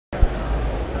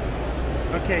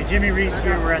Okay, Jimmy Reese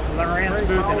here. We're at the Lowrance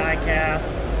booth in ICAST.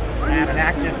 I have an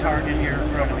active target here in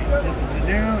front of me. This is a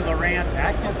new Lowrance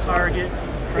active target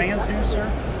transducer.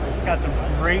 It's got some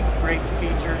great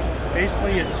features.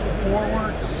 Basically, it's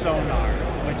forward sonar,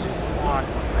 which is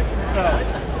awesome. So,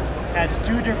 it has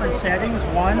two different settings.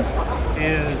 One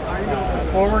is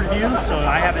forward view, so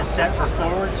I have it set for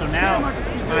forward. So now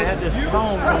I have this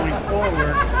cone going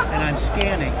forward, and I'm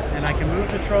scanning, and I can move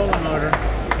the trolling motor.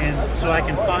 And so I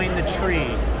can find the tree,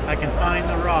 I can find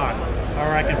the rock,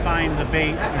 or I can find the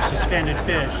bait or suspended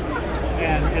fish,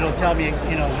 and it'll tell me,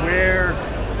 you know, where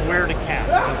to cast.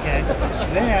 Okay.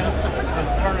 Then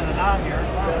let's turn the knob here.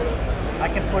 I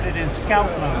can put it in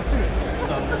scout mode.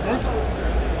 So this,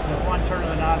 with one turn of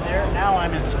the knob there, now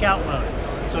I'm in scout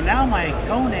mode. So now my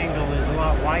cone angle is a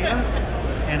lot wider,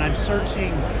 and I'm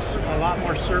searching a lot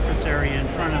more surface area in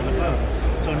front of the boat.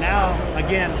 So now,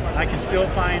 again, I can still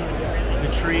find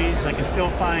the trees, I can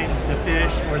still find the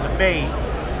fish or the bait,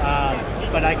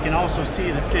 but I can also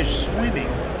see the fish swimming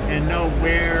and know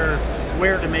where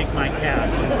to make my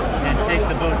cast and take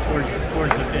the boat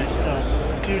towards the fish.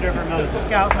 So two different modes, the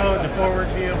scout mode, the forward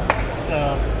view.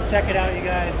 So check it out, you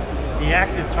guys. The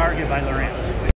Active Target by Lowrance.